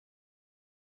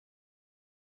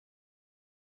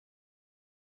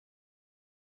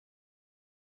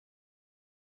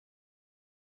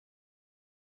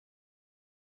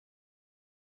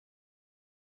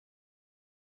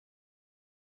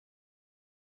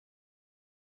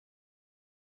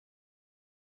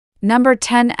Number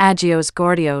 10. Agios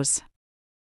Gordios.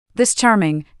 This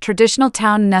charming, traditional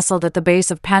town nestled at the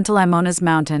base of Pantalaimonas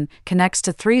mountain connects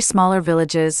to three smaller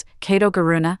villages, Kato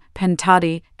Garuna,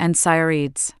 Pentadi, and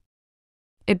Syarides.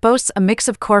 It boasts a mix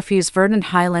of Corfu's verdant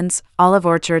highlands, olive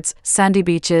orchards, sandy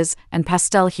beaches, and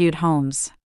pastel-hued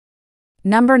homes.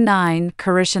 Number 9.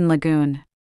 Carishan Lagoon.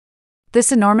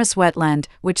 This enormous wetland,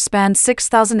 which spans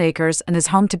 6,000 acres and is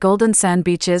home to golden sand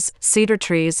beaches, cedar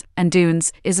trees, and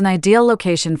dunes, is an ideal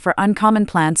location for uncommon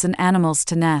plants and animals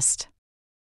to nest.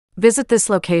 Visit this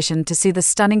location to see the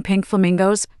stunning pink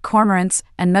flamingos, cormorants,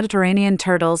 and Mediterranean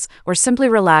turtles, or simply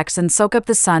relax and soak up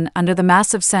the sun under the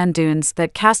massive sand dunes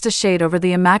that cast a shade over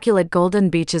the immaculate golden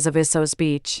beaches of Issos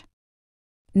Beach.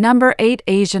 Number 8.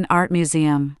 Asian Art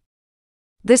Museum.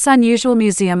 This unusual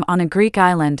museum on a Greek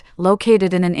island,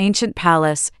 located in an ancient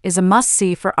palace, is a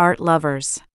must-see for art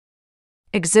lovers.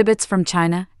 Exhibits from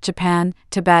China, Japan,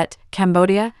 Tibet,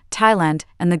 Cambodia, Thailand,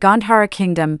 and the Gandhara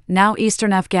Kingdom, now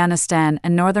eastern Afghanistan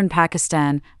and northern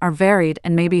Pakistan, are varied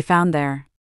and may be found there.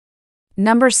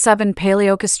 Number 7.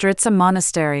 Paleokastritsa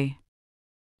Monastery.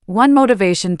 One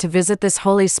motivation to visit this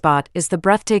holy spot is the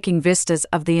breathtaking vistas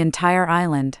of the entire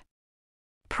island.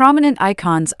 Prominent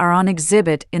icons are on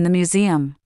exhibit in the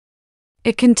museum.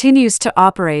 It continues to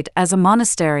operate as a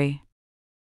monastery.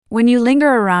 When you linger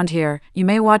around here, you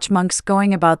may watch monks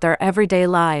going about their everyday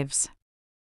lives.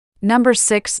 Number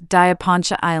 6.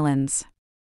 Diaponcha Islands.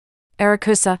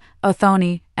 Arakusa,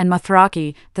 Othoni, and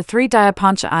Mathraki, the three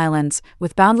Diaponcha Islands,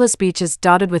 with boundless beaches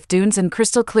dotted with dunes and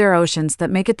crystal-clear oceans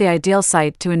that make it the ideal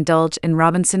site to indulge in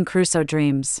Robinson Crusoe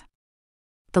dreams.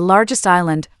 The largest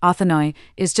island, Othonoi,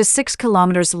 is just 6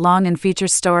 kilometers long and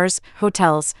features stores,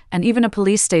 hotels, and even a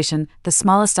police station. The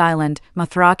smallest island,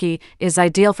 Mathraki, is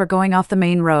ideal for going off the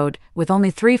main road, with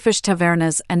only 3 fish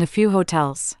tavernas and a few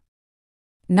hotels.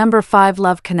 Number 5.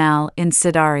 Love Canal in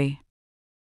Sidari.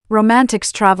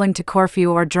 Romantics traveling to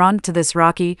Corfu are drawn to this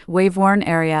rocky, wave-worn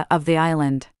area of the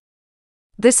island.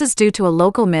 This is due to a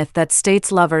local myth that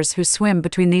states lovers who swim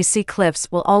between these sea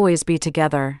cliffs will always be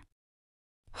together.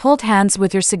 Hold hands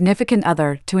with your significant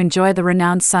other to enjoy the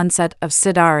renowned sunset of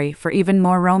Sidari for even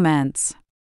more romance.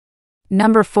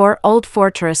 Number 4. Old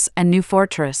Fortress and New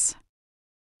Fortress.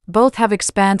 Both have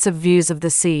expansive views of the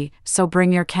sea, so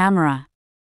bring your camera.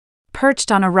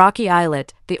 Perched on a rocky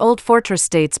islet, the Old Fortress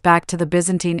dates back to the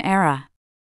Byzantine era.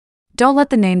 Don't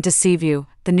let the name deceive you,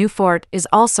 the new fort is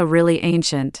also really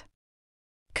ancient.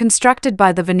 Constructed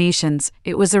by the Venetians,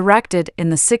 it was erected in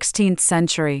the 16th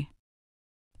century.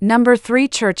 Number 3.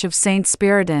 Church of Saint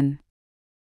Spiridon.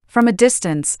 From a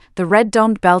distance, the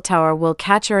red-domed bell tower will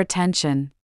catch your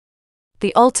attention.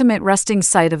 The ultimate resting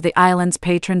site of the island's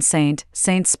patron saint,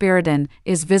 Saint Spiridon,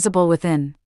 is visible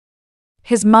within.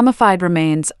 His mummified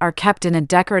remains are kept in a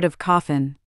decorative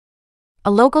coffin. A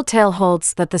local tale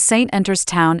holds that the saint enters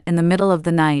town in the middle of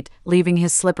the night, leaving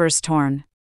his slippers torn.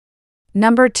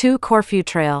 Number 2. Corfu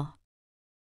Trail.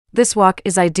 This walk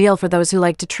is ideal for those who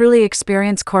like to truly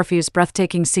experience Corfu's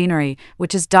breathtaking scenery,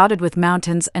 which is dotted with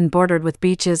mountains and bordered with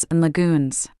beaches and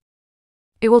lagoons.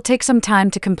 It will take some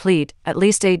time to complete, at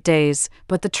least 8 days,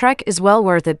 but the trek is well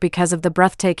worth it because of the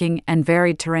breathtaking and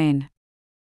varied terrain.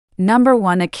 Number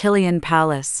 1. Achillean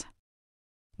Palace.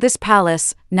 This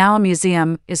palace, now a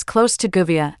museum, is close to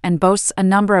Guvia and boasts a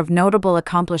number of notable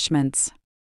accomplishments.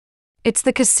 It's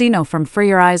the casino from For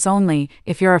Your Eyes Only,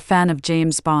 if you're a fan of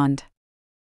James Bond.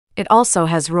 It also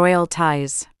has royal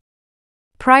ties.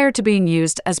 Prior to being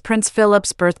used as Prince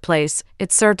Philip's birthplace,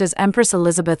 it served as Empress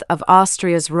Elizabeth of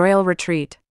Austria's royal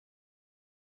retreat.